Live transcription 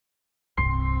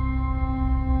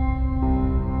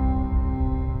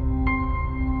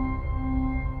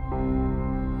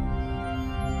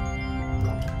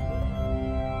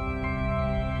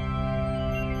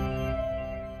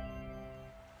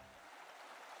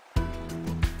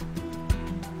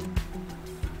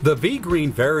The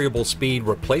VGreen variable speed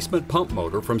replacement pump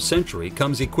motor from Century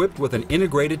comes equipped with an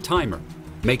integrated timer,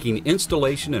 making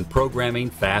installation and programming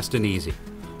fast and easy.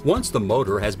 Once the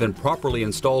motor has been properly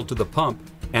installed to the pump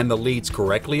and the leads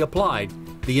correctly applied,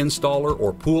 the installer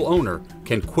or pool owner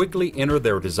can quickly enter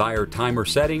their desired timer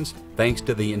settings thanks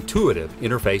to the intuitive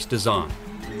interface design.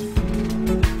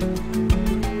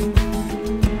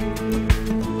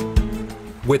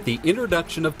 With the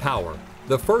introduction of power,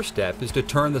 the first step is to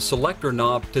turn the selector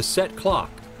knob to Set Clock.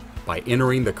 By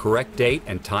entering the correct date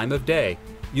and time of day,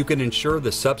 you can ensure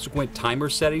the subsequent timer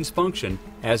settings function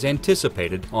as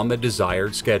anticipated on the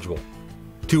desired schedule.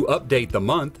 To update the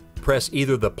month, press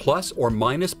either the plus or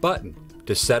minus button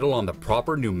to settle on the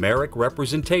proper numeric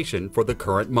representation for the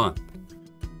current month.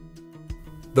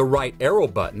 The right arrow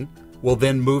button will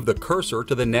then move the cursor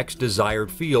to the next desired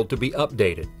field to be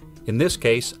updated, in this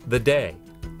case, the day.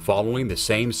 Following the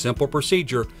same simple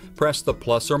procedure, press the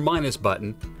plus or minus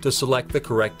button to select the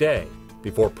correct day,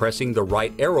 before pressing the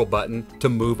right arrow button to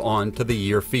move on to the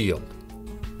year field.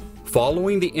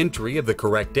 Following the entry of the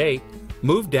correct date,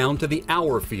 move down to the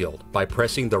hour field by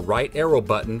pressing the right arrow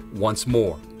button once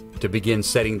more to begin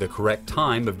setting the correct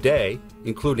time of day,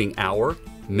 including hour,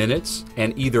 minutes,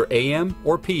 and either AM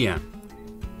or PM.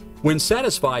 When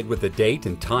satisfied with the date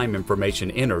and time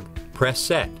information entered, press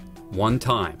Set one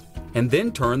time, and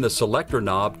then turn the selector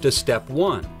knob to Step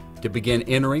 1 to begin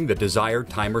entering the desired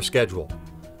timer schedule.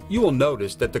 You will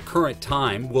notice that the current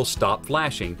time will stop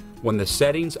flashing when the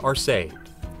settings are saved.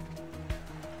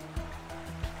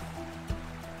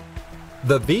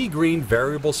 The VGreen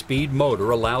variable speed motor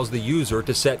allows the user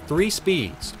to set 3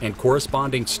 speeds and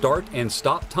corresponding start and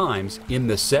stop times in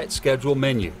the Set Schedule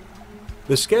menu.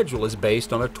 The schedule is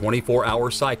based on a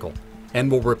 24-hour cycle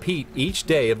and will repeat each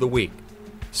day of the week.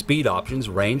 Speed options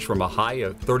range from a high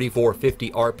of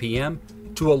 3450 RPM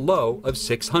to a low of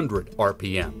 600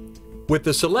 RPM. With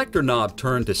the selector knob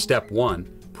turned to Step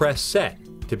 1, press Set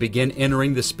to begin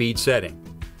entering the speed setting.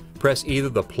 Press either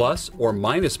the plus or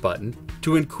minus button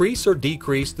to increase or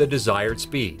decrease the desired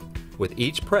speed, with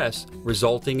each press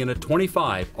resulting in a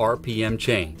 25 RPM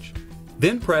change.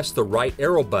 Then press the right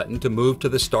arrow button to move to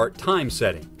the start time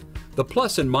setting. The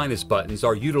plus and minus buttons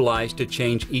are utilized to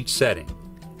change each setting,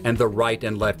 and the right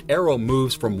and left arrow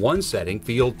moves from one setting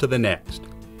field to the next.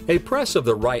 A press of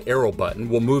the right arrow button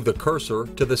will move the cursor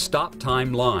to the stop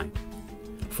time line.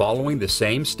 Following the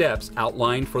same steps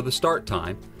outlined for the start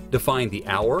time, define the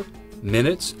hour,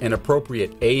 minutes, and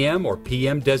appropriate AM or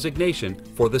PM designation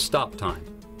for the stop time.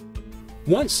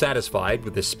 Once satisfied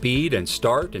with the speed and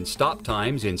start and stop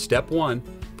times in Step 1,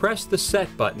 press the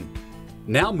Set button.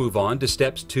 Now move on to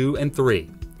Steps 2 and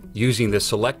 3, using the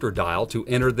selector dial to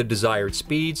enter the desired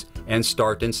speeds and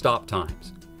start and stop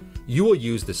times. You will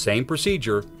use the same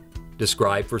procedure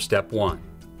described for Step 1.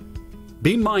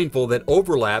 Be mindful that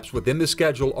overlaps within the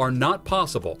schedule are not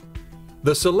possible.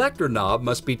 The selector knob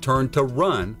must be turned to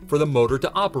Run for the motor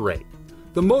to operate.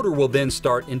 The motor will then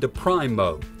start into prime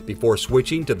mode before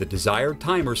switching to the desired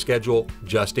timer schedule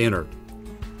just entered.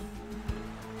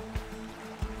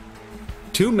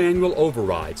 2 manual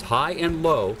overrides, high and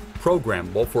low,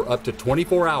 programmable for up to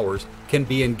 24 hours, can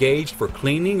be engaged for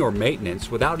cleaning or maintenance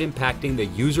without impacting the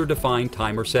user-defined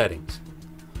timer settings.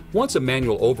 Once a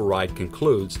manual override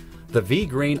concludes, the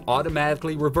VGreen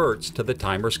automatically reverts to the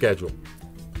timer schedule.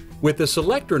 With the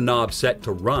selector knob set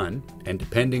to Run, and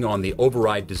depending on the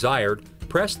override desired,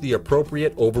 press the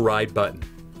appropriate override button.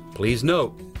 Please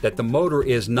note that the motor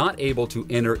is not able to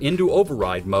enter into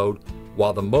override mode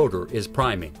while the motor is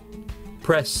priming.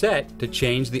 Press Set to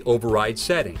change the override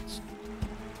settings.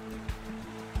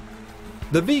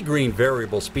 The VGreen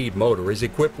variable speed motor is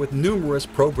equipped with numerous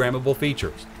programmable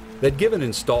features that give an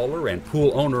installer and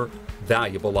pool owner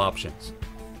valuable options.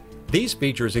 These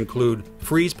features include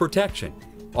freeze protection,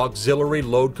 auxiliary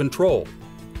load control,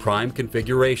 prime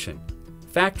configuration,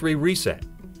 factory reset,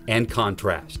 and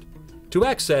contrast. To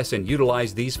access and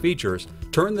utilize these features,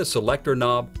 turn the selector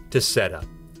knob to Setup.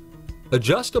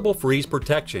 Adjustable freeze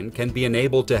protection can be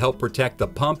enabled to help protect the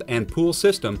pump and pool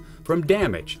system from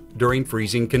damage during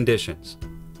freezing conditions.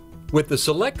 With the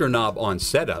selector knob on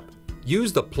Setup,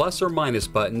 use the plus or minus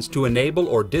buttons to enable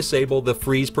or disable the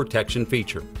freeze protection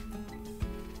feature.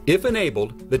 If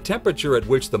enabled, the temperature at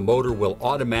which the motor will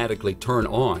automatically turn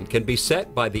on can be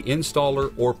set by the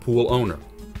installer or pool owner.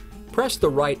 Press the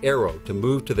right arrow to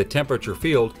move to the temperature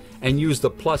field and use the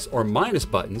plus or minus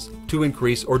buttons to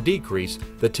increase or decrease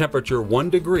the temperature 1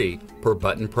 degree per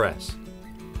button press.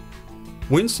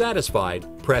 When satisfied,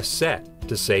 press Set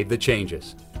to save the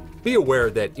changes. Be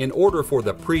aware that in order for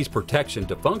the freeze protection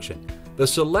to function, the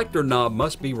selector knob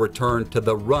must be returned to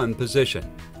the Run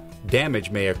position. Damage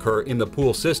may occur in the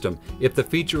pool system if the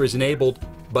feature is enabled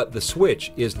but the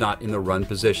switch is not in the run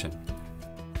position.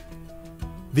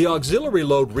 The auxiliary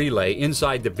load relay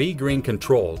inside the VGreen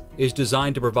control is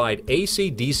designed to provide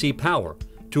AC/DC power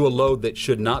to a load that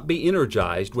should not be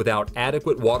energized without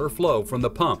adequate water flow from the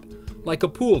pump, like a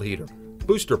pool heater,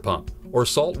 booster pump, or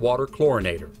saltwater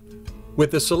chlorinator.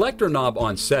 With the selector knob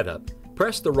on setup,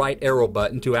 press the right arrow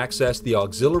button to access the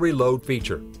auxiliary load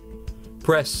feature.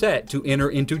 Press Set to enter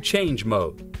into change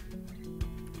mode.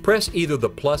 Press either the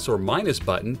plus or minus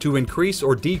button to increase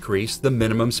or decrease the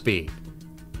minimum speed.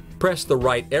 Press the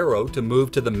right arrow to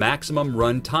move to the maximum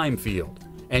run time field,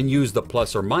 and use the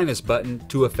plus or minus button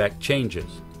to effect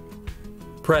changes.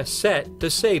 Press Set to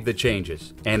save the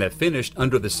changes, and if finished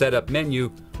under the Setup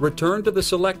menu, return to the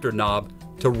selector knob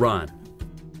to run.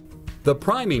 The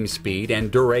priming speed and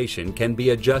duration can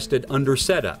be adjusted under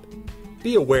Setup.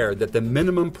 Be aware that the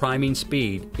minimum priming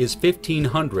speed is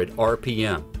 1500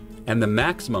 RPM, and the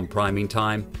maximum priming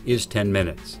time is 10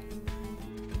 minutes.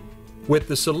 With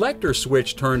the selector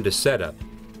switch turned to Setup,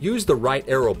 use the right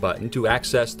arrow button to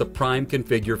access the Prime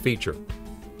Configure feature.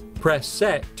 Press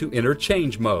Set to enter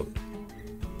change mode.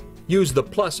 Use the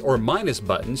plus or minus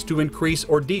buttons to increase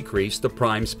or decrease the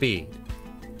prime speed.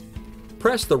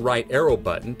 Press the right arrow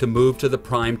button to move to the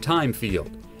prime time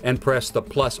field, and press the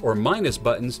plus or minus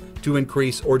buttons to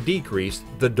increase or decrease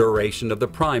the duration of the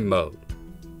prime mode.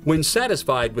 When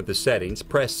satisfied with the settings,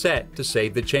 press Set to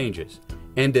save the changes,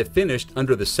 and if finished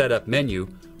under the Setup menu,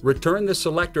 return the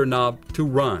selector knob to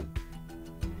run.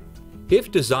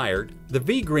 If desired, the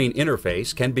VGreen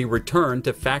interface can be returned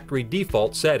to factory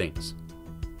default settings.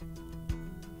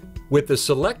 With the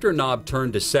selector knob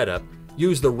turned to Setup,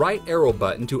 use the right arrow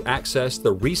button to access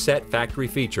the Reset Factory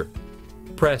feature.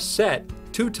 Press Set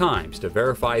 2 times to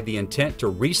verify the intent to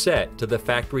reset to the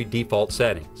factory default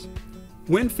settings.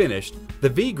 When finished, the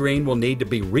VGreen will need to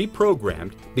be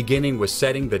reprogrammed, beginning with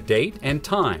setting the date and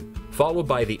time, followed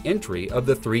by the entry of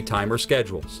the 3 timer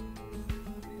schedules.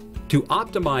 To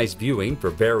optimize viewing for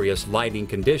various lighting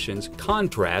conditions,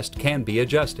 contrast can be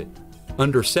adjusted.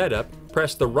 Under Setup,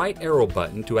 press the right arrow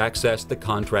button to access the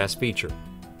contrast feature.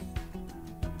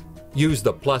 Use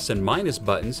the plus and minus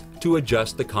buttons to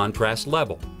adjust the contrast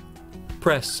level.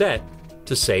 Press Set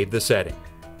to save the setting.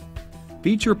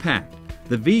 Feature-packed,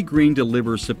 the VGreen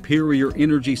delivers superior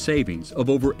energy savings of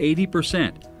over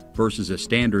 80% versus a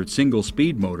standard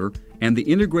single-speed motor, and the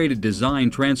integrated design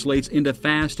translates into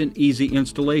fast and easy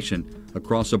installation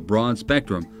across a broad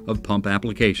spectrum of pump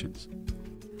applications.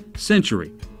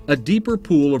 Century, a deeper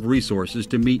pool of resources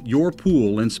to meet your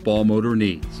pool and spa motor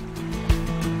needs.